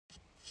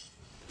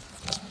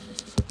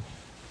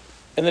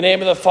In the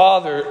name of the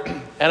Father,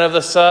 and of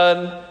the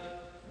Son,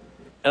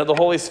 and of the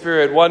Holy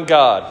Spirit, one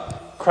God.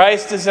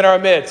 Christ is in our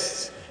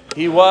midst.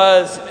 He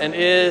was and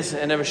is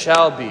and ever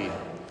shall be.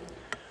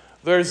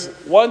 There's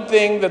one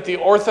thing that the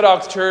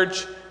Orthodox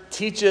Church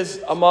teaches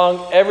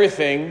among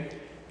everything,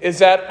 is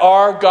that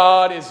our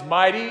God is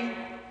mighty.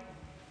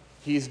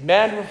 He's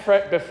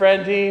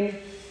man-befriending.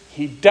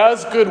 He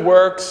does good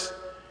works,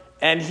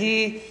 and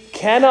he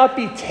cannot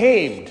be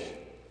tamed.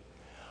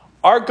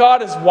 Our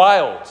God is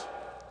wild.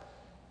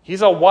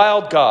 He's a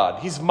wild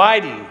God. He's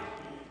mighty.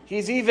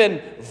 He's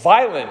even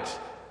violent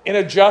in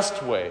a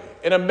just way,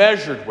 in a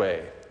measured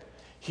way.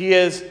 He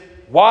is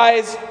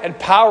wise and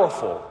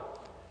powerful.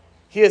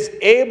 He is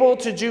able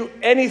to do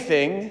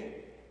anything.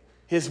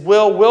 His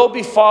will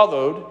be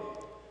followed,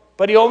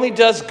 but he only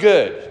does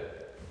good.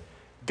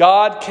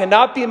 God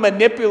cannot be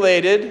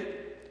manipulated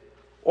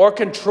or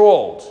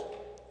controlled.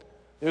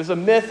 There's a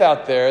myth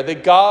out there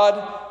that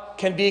God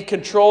can be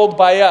controlled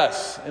by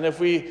us. And if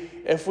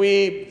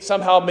we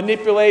somehow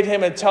manipulate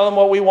him and tell him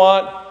what we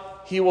want,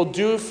 he will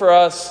do for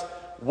us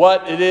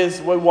what it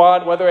is we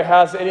want, whether it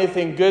has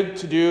anything good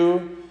to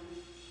do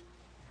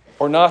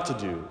or not to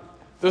do.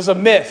 There's a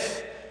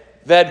myth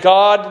that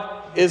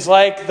God is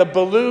like the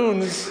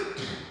balloons,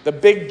 the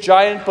big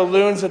giant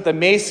balloons at the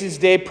Macy's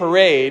Day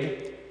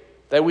Parade,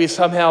 that we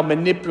somehow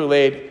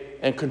manipulate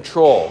and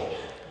control.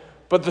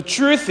 But the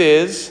truth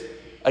is,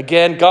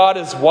 again, God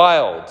is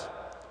wild.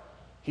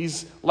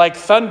 He's like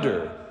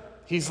thunder.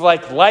 He's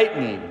like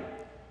lightning.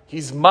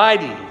 He's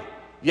mighty,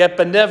 yet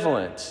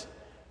benevolent.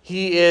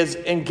 He is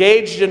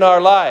engaged in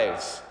our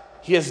lives.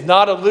 He is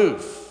not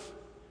aloof.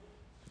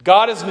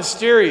 God is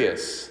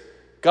mysterious.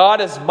 God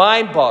is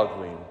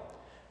mind-boggling.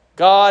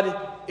 God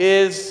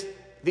is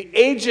the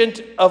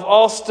agent of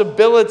all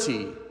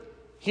stability.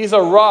 He's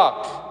a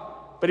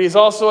rock, but he's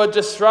also a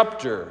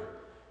disruptor.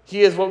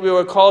 He is what we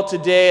would call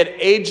today an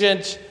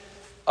agent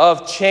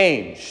of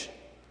change.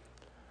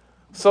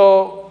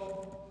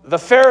 So the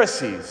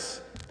Pharisees,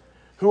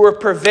 who were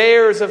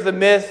purveyors of the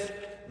myth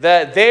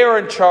that they are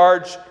in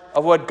charge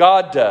of what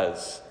God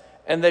does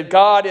and that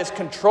God is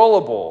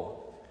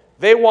controllable,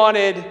 they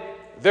wanted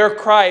their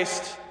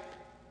Christ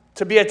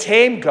to be a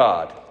tame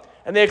God.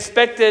 And they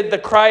expected the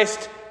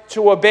Christ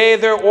to obey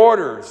their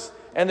orders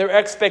and their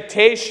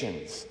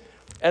expectations.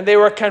 And they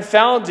were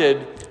confounded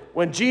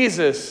when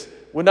Jesus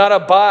would not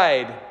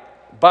abide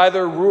by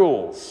their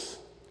rules.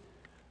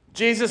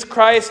 Jesus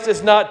Christ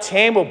is not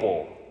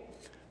tameable.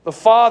 The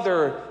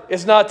Father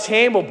is not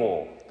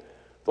tameable.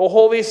 The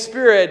Holy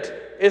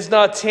Spirit is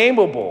not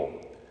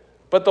tameable.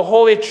 But the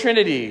Holy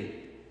Trinity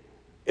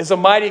is a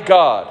mighty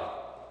God.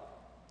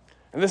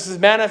 And this is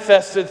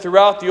manifested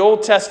throughout the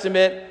Old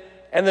Testament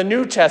and the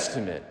New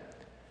Testament.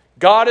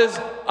 God is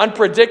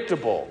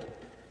unpredictable.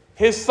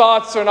 His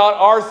thoughts are not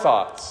our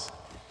thoughts.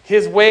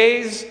 His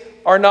ways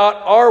are not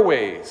our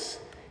ways.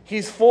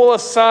 He's full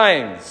of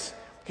signs.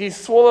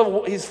 He's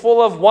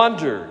full of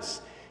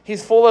wonders.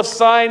 He's full of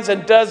signs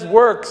and does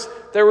works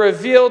that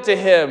reveal to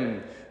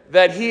him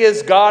that he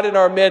is God in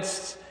our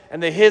midst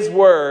and that his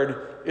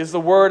word is the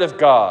word of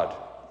God.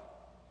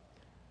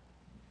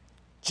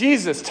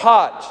 Jesus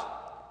taught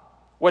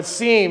what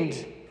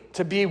seemed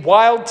to be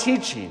wild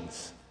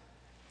teachings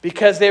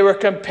because they were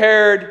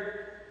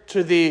compared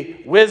to the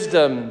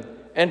wisdom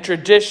and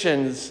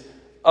traditions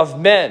of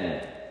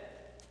men.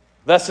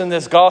 Thus, in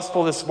this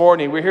gospel this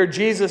morning, we hear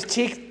Jesus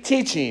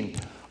teaching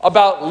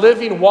about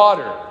living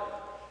water,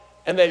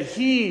 and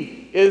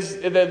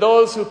that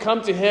those who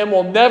come to him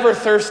will never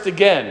thirst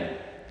again.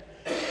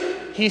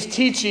 He's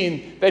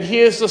teaching that he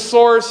is the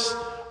source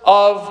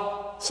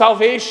of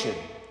salvation,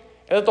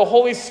 and that the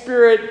Holy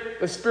Spirit,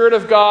 the Spirit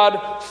of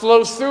God,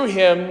 flows through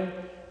him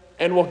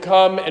and will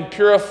come and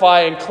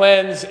purify and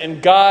cleanse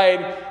and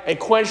guide and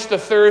quench the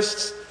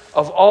thirsts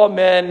of all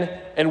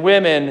men and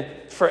women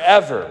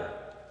forever.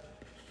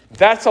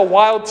 That's a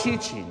wild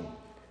teaching.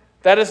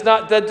 That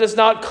does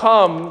not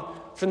come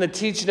from the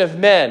teaching of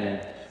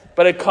men,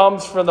 but it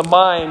comes from the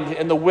mind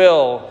and the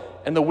will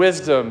and the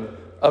wisdom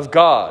of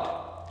God.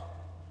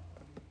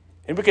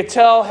 And we could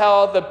tell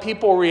how the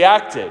people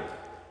reacted.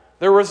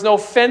 There was no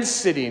fence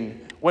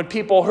sitting when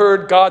people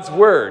heard God's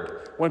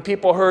word, when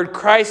people heard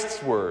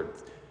Christ's word.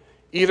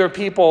 Either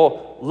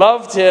people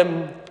loved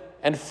him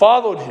and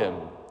followed him,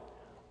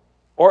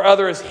 or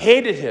others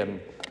hated him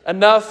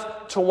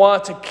enough to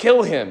want to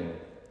kill him.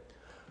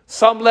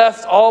 Some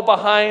left all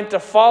behind to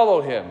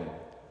follow him.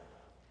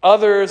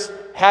 Others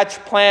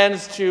hatched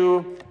plans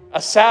to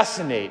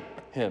assassinate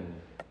him.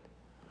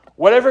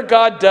 Whatever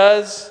God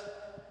does,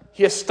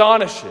 he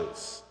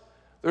astonishes.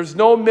 There's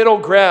no middle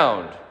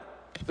ground.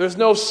 There's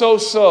no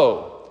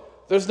so-so.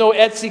 There's no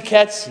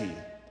etsy-ketsy.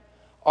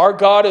 Our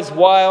God is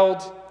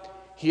wild.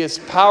 He is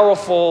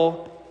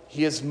powerful.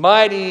 He is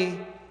mighty.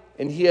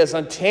 And he is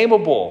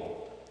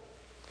untamable.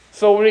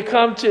 So when we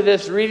come to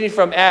this reading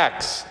from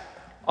Acts,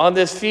 on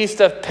this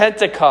feast of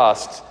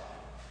Pentecost,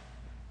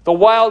 the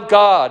wild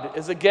God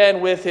is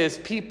again with his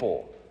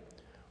people.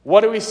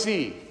 What do we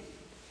see?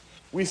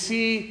 We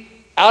see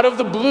out of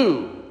the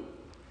blue,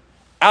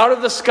 out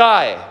of the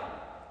sky,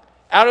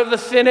 out of the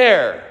thin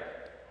air,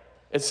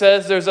 it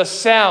says there's a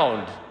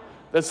sound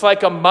that's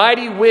like a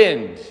mighty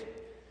wind.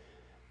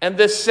 And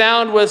this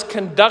sound was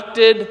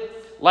conducted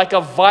like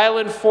a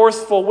violent,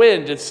 forceful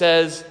wind, it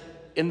says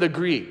in the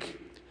Greek.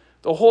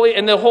 The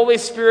Holy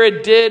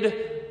Spirit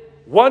did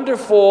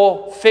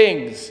wonderful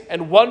things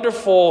and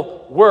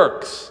wonderful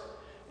works.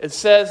 It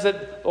says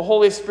that the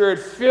Holy Spirit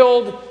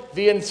filled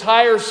the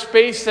entire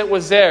space that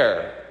was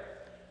there.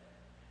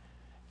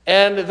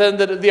 And then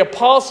the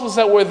apostles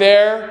that were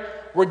there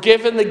were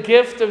given the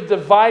gift of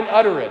divine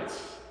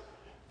utterance.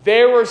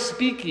 They were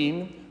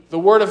speaking the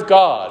word of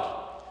God.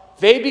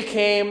 They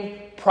became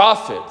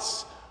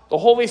prophets. The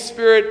Holy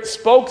Spirit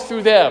spoke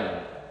through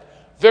them.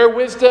 Their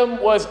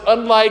wisdom was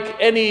unlike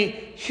any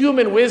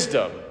human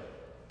wisdom.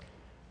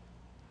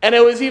 And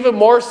it was even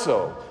more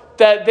so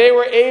that they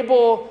were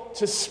able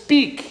to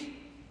speak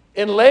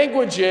in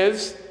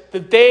languages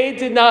that they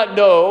did not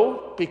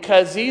know,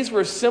 because these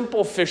were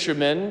simple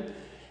fishermen,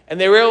 and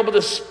they were able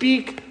to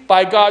speak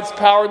by God's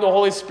power and the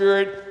Holy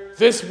Spirit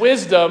this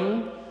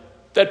wisdom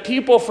that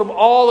people from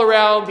all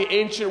around the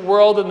ancient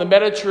world in the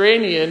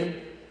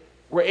Mediterranean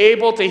were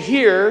able to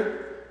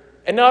hear,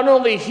 and not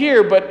only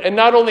hear, and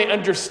not only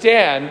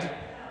understand,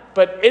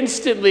 but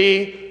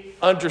instantly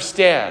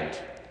understand.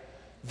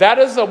 That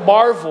is a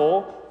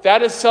marvel.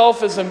 That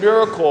itself is a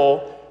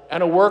miracle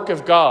and a work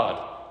of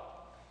God.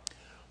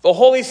 The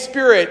Holy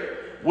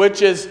Spirit,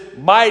 which is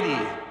mighty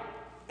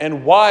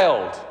and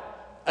wild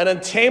and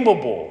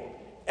untamable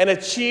and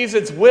achieves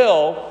its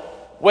will,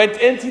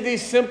 went into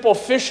these simple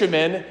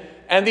fishermen,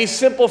 and these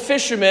simple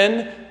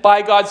fishermen,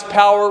 by God's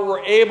power, were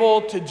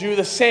able to do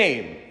the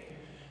same.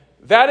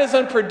 That is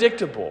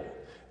unpredictable.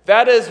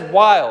 That is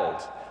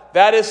wild.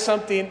 That is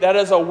something, that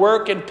is a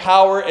work and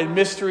power and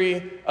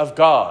mystery of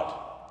God.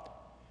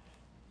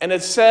 And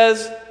it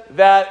says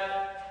that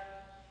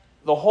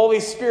the Holy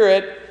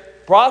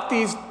Spirit brought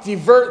these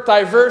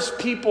diverse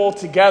people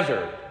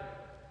together.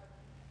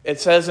 It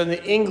says in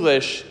the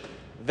English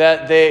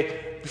that they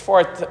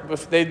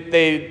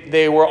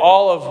were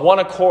all of one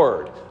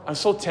accord. I'm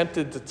so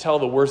tempted to tell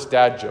the worst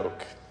dad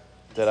joke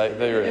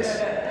there is.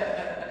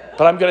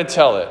 But I'm going to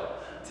tell it.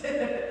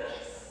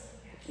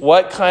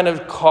 What kind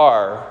of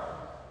car,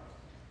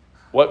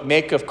 what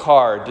make of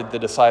car did the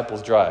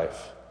disciples drive?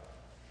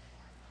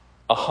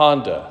 A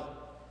Honda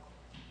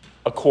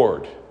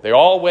Accord. They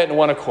all went in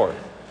one accord.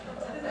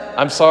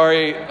 I'm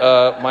sorry,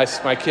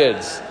 my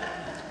kids.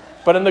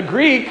 But in the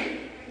Greek,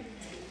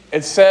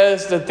 it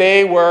says that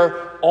they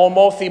were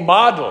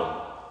homothemodon.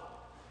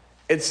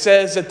 It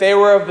says that they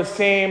were of the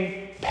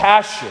same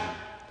passion.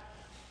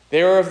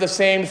 They were of the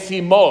same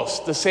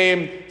themos, the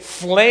same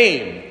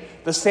flame,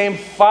 the same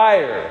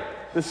fire,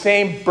 the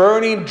same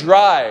burning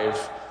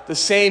drive, the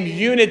same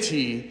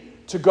unity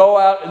to go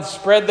out and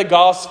spread the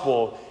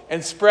gospel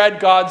and spread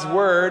God's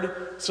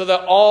word so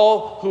that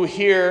all who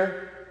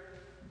hear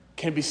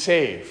can be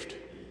saved.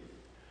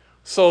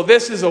 So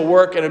this is a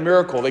work and a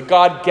miracle that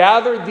God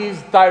gathered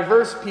these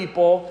diverse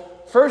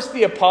people, first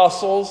the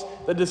apostles,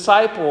 the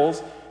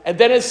disciples, and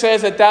then it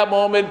says at that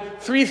moment,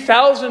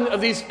 3,000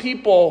 of these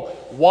people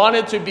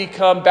wanted to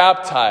become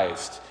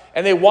baptized.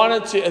 And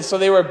so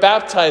they were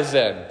baptized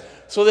then.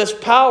 So this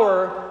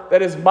power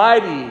that is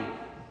mighty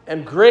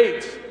and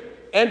great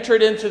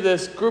entered into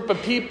this group of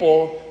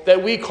people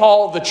that we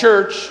call the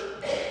church,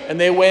 and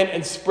they went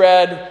and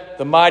spread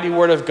the mighty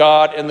word of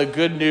God and the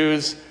good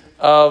news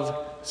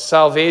of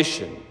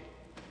salvation.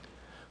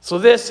 So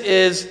this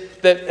is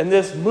that, and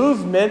this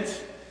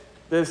movement,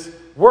 this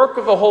work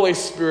of the Holy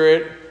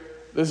Spirit,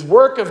 this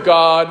work of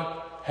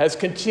God has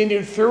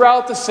continued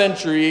throughout the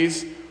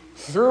centuries,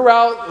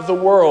 throughout the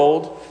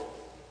world,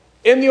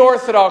 in the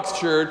Orthodox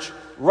Church,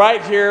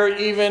 right here,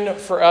 even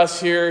for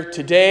us here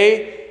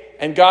today.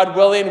 And God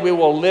willing, we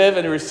will live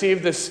and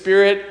receive the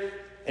Spirit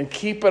and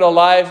keep it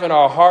alive in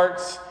our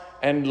hearts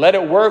and let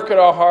it work in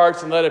our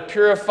hearts and let it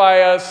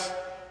purify us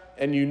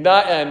and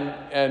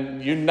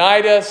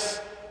unite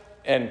us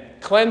and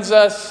cleanse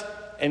us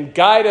and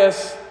guide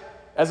us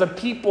as a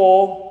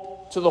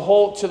people to the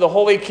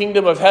holy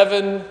kingdom of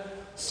heaven,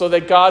 so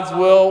that God's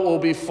will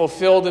be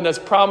fulfilled and His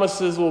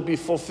promises will be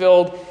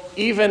fulfilled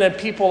even in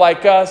people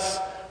like us,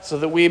 so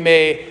that we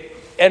may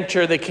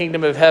enter the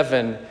kingdom of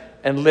heaven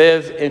and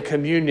live in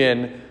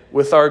communion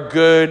with our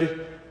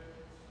good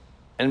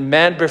and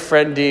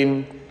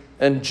man-befriending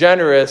and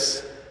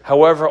generous,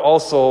 however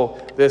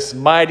also this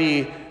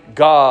mighty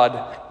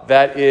God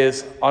that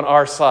is on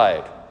our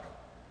side.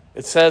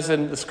 It says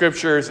in the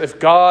scriptures, if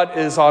God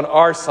is on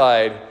our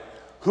side,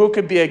 who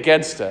could be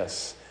against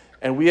us?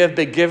 And we have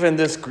been given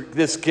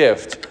this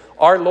gift.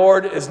 Our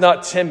Lord is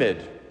not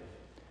timid.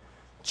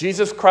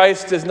 Jesus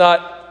Christ is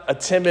not a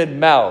timid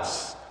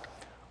mouse.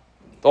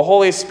 The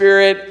Holy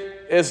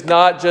Spirit is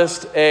not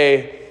just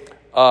a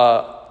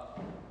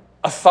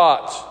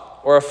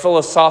thought or a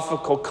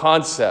philosophical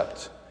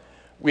concept.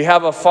 We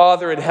have a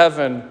Father in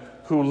heaven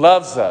who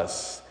loves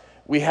us.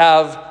 We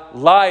have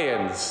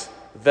lions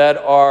that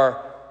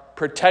are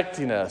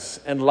protecting us,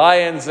 and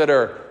lions that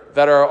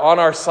are on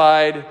our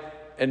side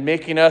and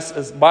making us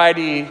as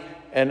mighty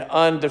and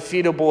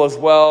undefeatable as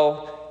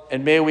well.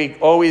 And may we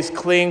always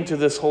cling to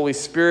this Holy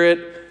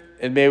Spirit,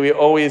 and may we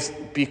always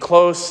be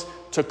close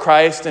to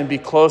Christ and be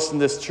close in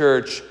this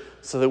church,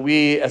 so that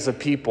we as a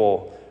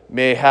people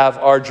may have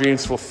our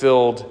dreams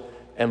fulfilled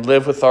and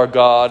live with our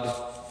God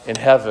in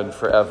heaven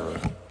forever.